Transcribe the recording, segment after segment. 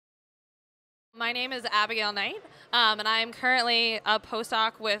my name is Abigail Knight, and I'm currently a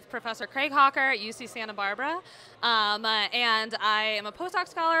postdoc with Professor Craig Hawker at UC Santa Barbara. And I am a postdoc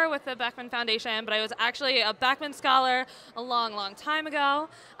scholar with the Beckman Foundation, but I was actually a Beckman scholar a long, long time ago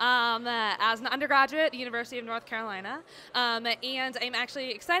as an undergraduate at the University of North Carolina. And I'm actually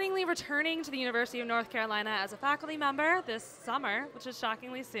excitingly returning to the University of North Carolina as a faculty member this summer, which is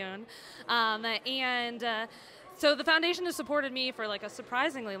shockingly soon. So the foundation has supported me for like a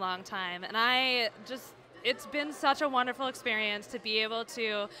surprisingly long time, and it's been such a wonderful experience to be able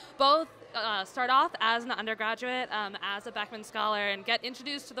to both start off as an undergraduate, as a Beckman scholar, and get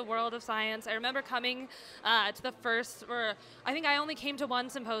introduced to the world of science. I remember coming to the first, or I think I only came to one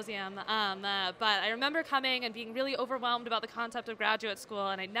symposium, but I remember coming and being really overwhelmed about the concept of graduate school,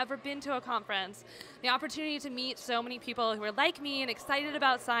 and I'd never been to a conference. The opportunity to meet so many people who were like me and excited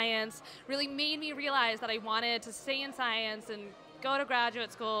about science really made me realize that I wanted to stay in science and go to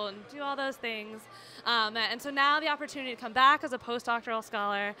graduate school and do all those things. And so now the opportunity to come back as a postdoctoral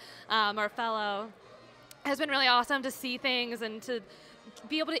scholar or fellow has been really awesome, to see things and to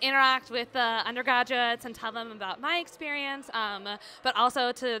be able to interact with undergraduates and tell them about my experience, but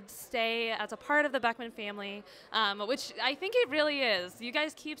also to stay as a part of the Beckman family, which I think it really is. You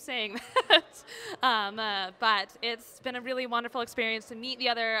guys keep saying that. But it's been a really wonderful experience to meet the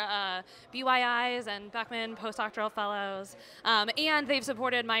other BYIs and Beckman postdoctoral fellows. And they've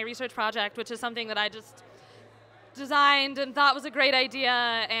supported my research project, which is something that I just designed and thought was a great idea,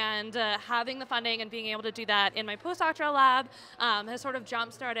 and having the funding and being able to do that in my postdoctoral lab has sort of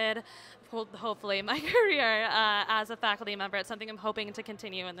jump-started, hopefully, my career as a faculty member. It's something I'm hoping to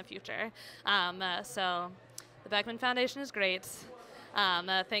continue in the future. So the Beckman Foundation is great.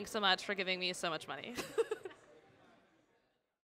 Thanks so much for giving me so much money.